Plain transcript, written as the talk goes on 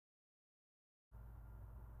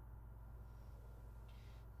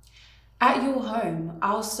At your home,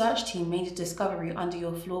 our search team made a discovery under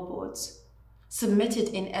your floorboards, submitted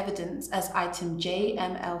in evidence as item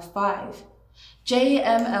JML5.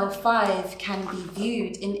 JML5 can be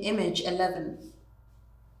viewed in image 11.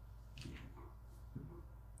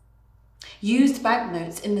 Used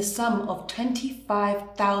banknotes in the sum of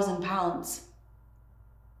 £25,000.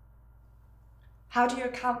 How do you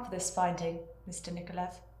account for this finding, Mr.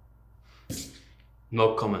 Nikolaev?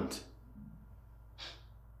 No comment.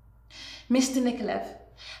 Mr. Nikolaev,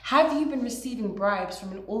 have you been receiving bribes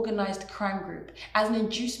from an organized crime group as an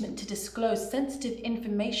inducement to disclose sensitive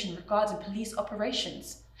information regarding police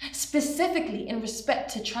operations, specifically in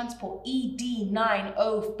respect to transport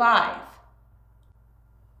ED905?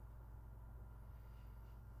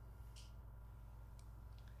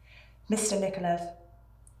 Mr. Nikolaev,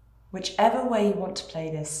 whichever way you want to play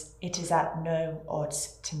this, it is at no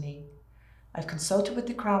odds to me. I've consulted with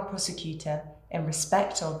the Crown Prosecutor in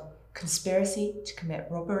respect of conspiracy to commit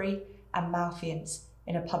robbery and malfeasance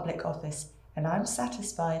in a public office, and I'm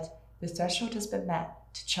satisfied the threshold has been met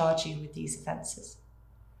to charge you with these offences.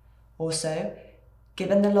 Also,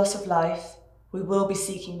 given the loss of life, we will be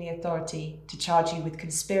seeking the authority to charge you with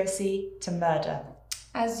conspiracy to murder.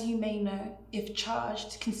 As you may know, if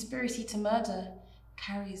charged, conspiracy to murder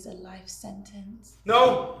carries a life sentence.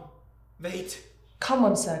 No! Wait. Come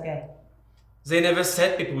on, Sergey. They never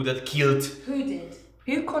said people that killed. Who did?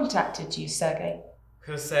 Who contacted you, Sergey?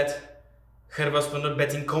 Her said her was from the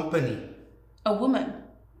betting company. A woman?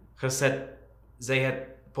 Her said they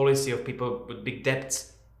had policy of people with big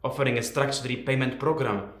debts offering a structured repayment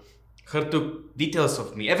program. Her took details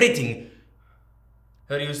of me, everything.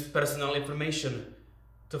 Her used personal information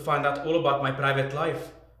to find out all about my private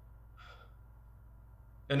life.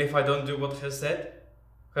 And if I don't do what her said,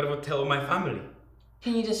 her would tell my family.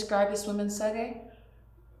 Can you describe this woman, Sergey?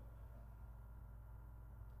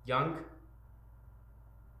 Young,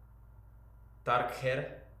 dark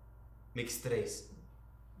hair, mixed race.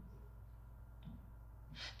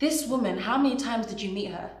 This woman, how many times did you meet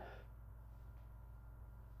her?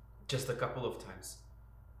 Just a couple of times.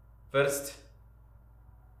 First,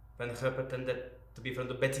 when her pretended to be from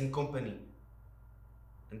the betting company.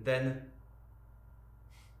 And then,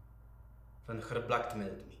 when her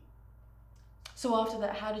blackmailed me. So after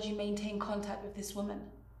that, how did you maintain contact with this woman?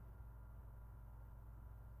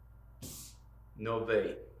 No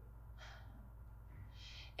way.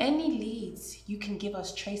 Any leads you can give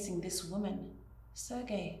us tracing this woman,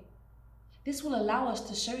 Sergey? This will allow us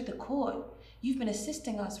to show the court you've been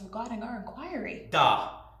assisting us regarding our inquiry.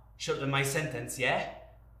 Da. Shorten my sentence, yeah?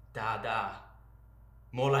 Da.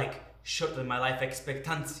 More like shorten my life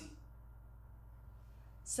expectancy.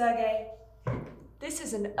 Sergey, this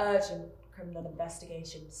is an urgent criminal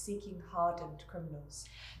investigation seeking hardened criminals.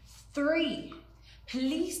 3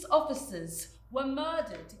 police officers were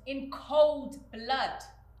murdered in cold blood.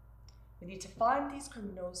 We need to find these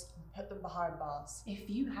criminals and put them behind bars. If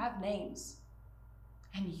you have names,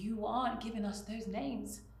 and you aren't giving us those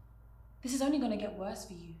names, this is only going to get worse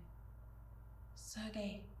for you.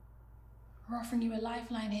 Sergey, we're offering you a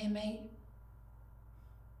lifeline here, mate.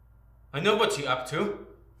 I know what you're up to.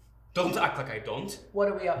 Don't act like I don't. What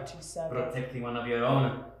are we up to, Sergey? Protecting one of your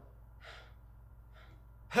own.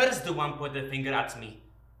 Her's the one pointed the finger at me.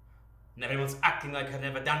 And everyone's acting like I've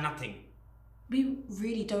never done nothing. We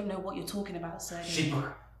really don't know what you're talking about, Sergey. She...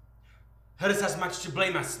 Her's as much to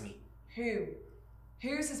blame as me. Who?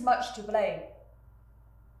 Who's as much to blame?